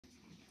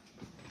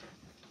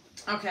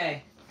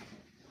Okay.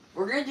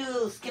 We're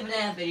gonna skip an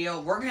ad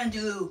video. We're gonna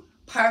do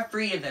part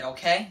 3 of it,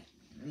 okay?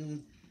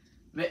 And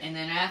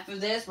then after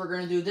this, we're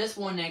gonna do this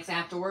one next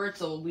afterwards,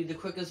 so it'll be the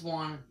quickest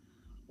one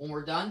when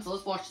we're done. So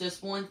let's watch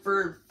this one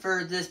for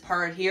this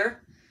part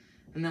here,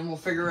 and then we'll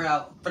figure it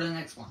out for the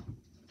next one.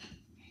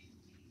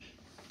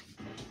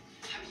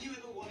 Have you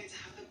ever wanted to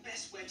have the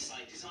best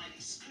website designed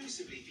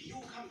exclusively for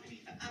your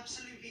company for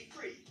absolutely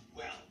free?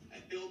 Well,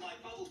 at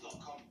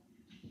buildmybubble.com.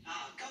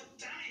 God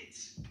damn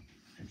it!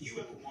 Have you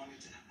ever wanted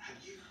to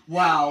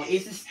Wow,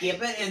 it's a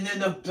skip it, and then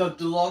the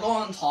logo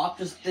on top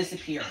just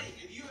disappeared.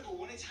 Have you ever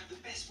wanted to have the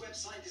best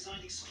website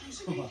designed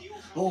exclusively for your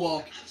company? Oh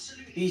look,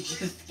 he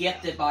just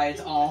skipped it by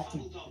its own.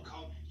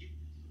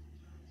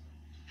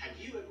 Have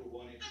you ever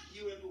wanted to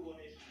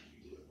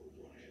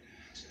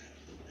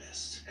have the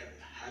best?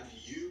 Have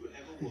you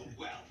ever wanted?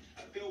 Well,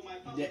 at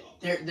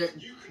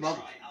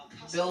buildmybubble.com.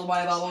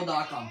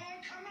 Buildmybubble.com.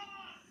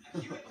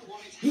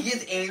 He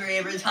gets angry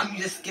every time you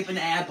just skip an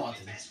ad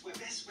button.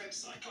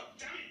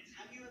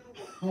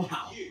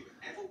 Wow.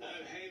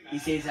 He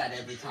says that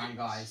every time,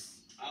 guys.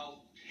 Oh,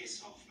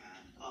 piss off, man.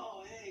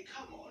 Oh, hey,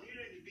 come on. You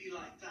don't need to be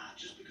like that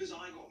just because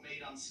I got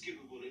made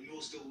unskippable and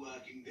you're still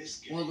working this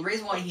game. Well, the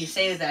reason why he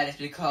says that is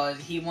because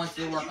he wants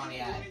to work on the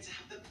ad. To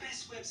have the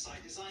best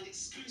website designed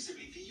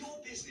exclusively for your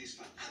business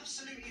for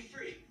absolutely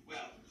free.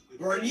 Well,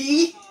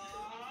 Bernie?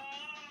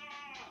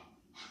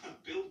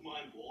 Build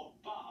my what?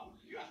 Bum?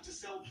 You have to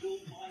sell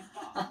Build My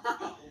Bum.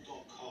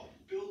 Bubble.com.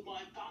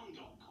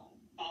 BuildMyBum.com.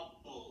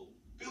 Bubble.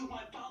 Build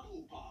My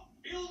Bubble Bum.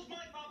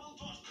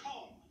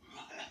 BuildMyBubble.com.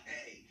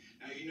 Hey,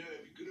 now you know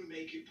if you're going to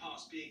make it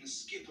past being a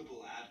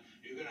skippable ad,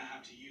 you're going to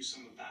have to use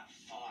some of that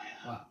fire.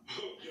 Wow.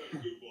 Yeah,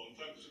 good one.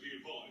 Thanks for the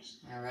advice.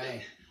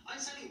 Alright. I'm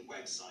selling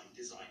website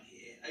design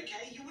here,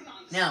 okay? You wouldn't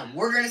understand. Now,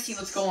 we're going to see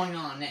what's going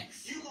on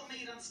next. You got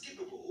made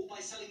unskippable by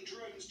selling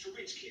drones to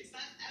rich kids.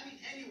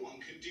 Anyone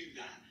can do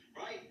that,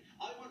 right?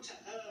 I want to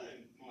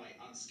earn my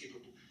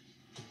unskippable.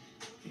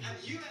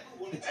 Have you ever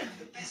wanted to have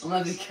the best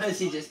Well, because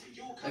he just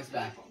looks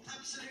back.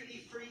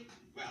 Absolutely free?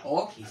 Well,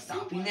 Oh, he's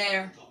stopping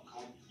there.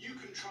 You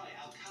can try it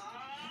out. Come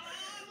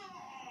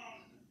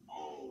on!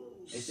 Oh,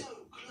 so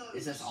close.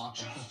 Is this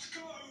awful? Just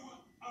go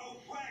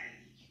away.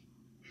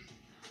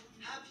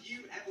 Have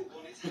you ever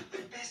wanted to have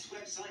the best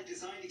website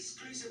designed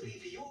exclusively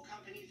for your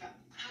company for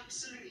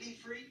absolutely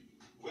free?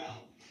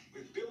 Well,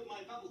 with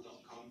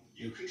BuildMyBubble.com,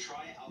 you can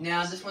try it out.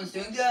 Now this one's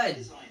doing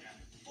good.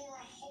 For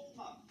a whole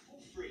month for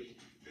free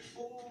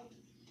before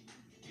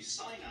you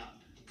sign up,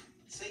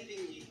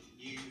 saving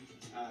you.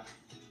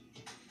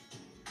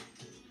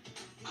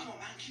 Come on,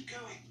 man, keep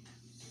going.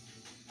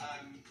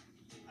 And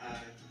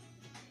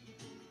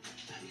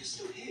you're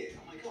still here.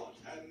 Oh my God.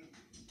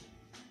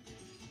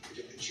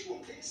 Do you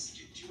want this?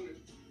 Do you want to?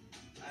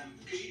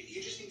 Because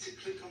you just need to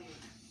click on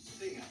the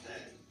thing up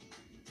there.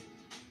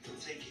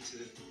 It'll take you to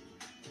the.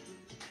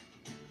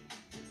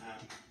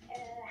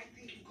 Oh, I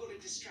think you've got a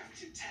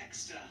distracted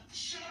texter.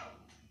 Shut up.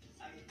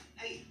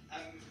 Hey, I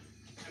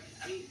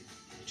mean,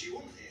 do you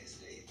want this?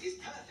 It's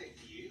perfect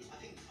for you. I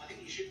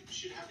think you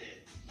should have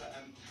it. But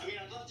I mean,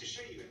 I'd love to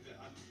show you it, but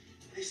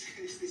this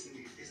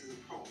is a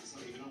prop. It's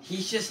not even on.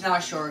 He's just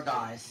not sure,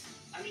 guys.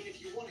 I mean,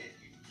 if you want it,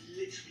 you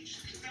literally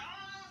just click.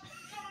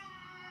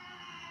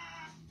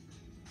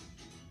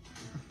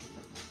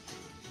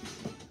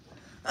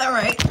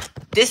 Alright,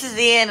 this is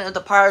the end of the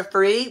part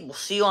 3. We'll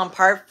see you on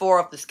part 4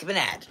 of the skip an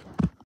ad.